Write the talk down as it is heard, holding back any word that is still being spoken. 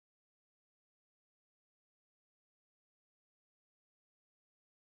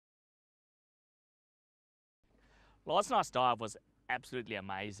Last night's dive was absolutely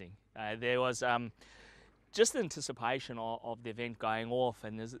amazing. There was just the anticipation of the event going off,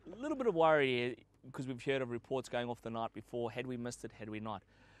 and there's a little bit of worry because we've heard of reports going off the night before. Had we missed it? Had we not?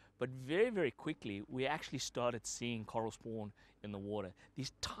 But very, very quickly, we actually started seeing coral spawn in the water.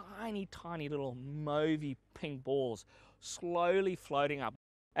 These tiny, tiny little mauvey pink balls slowly floating up.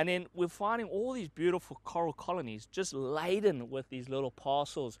 And then we're finding all these beautiful coral colonies just laden with these little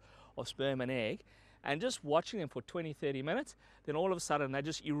parcels of sperm and egg. And just watching them for 20, 30 minutes, then all of a sudden they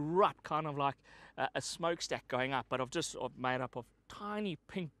just erupt, kind of like a smokestack going up, but made up of tiny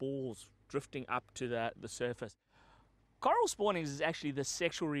pink balls drifting up to the surface. Coral spawning is actually the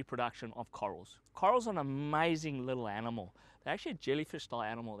sexual reproduction of corals. Corals are an amazing little animal. They're actually a jellyfish-style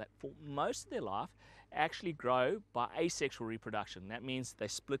animal that for most of their life actually grow by asexual reproduction. That means they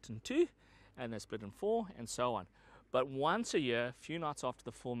split in two, and they split in four, and so on. But once a year, a few nights after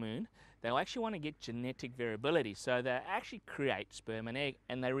the full moon, they'll actually want to get genetic variability. So they actually create sperm and egg,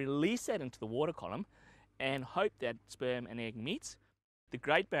 and they release that into the water column and hope that sperm and egg meets. The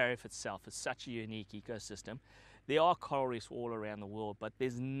Great Barrier Reef itself is such a unique ecosystem. There are coral reefs all around the world, but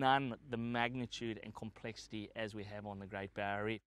there's none the magnitude and complexity as we have on the Great Barrier Reef.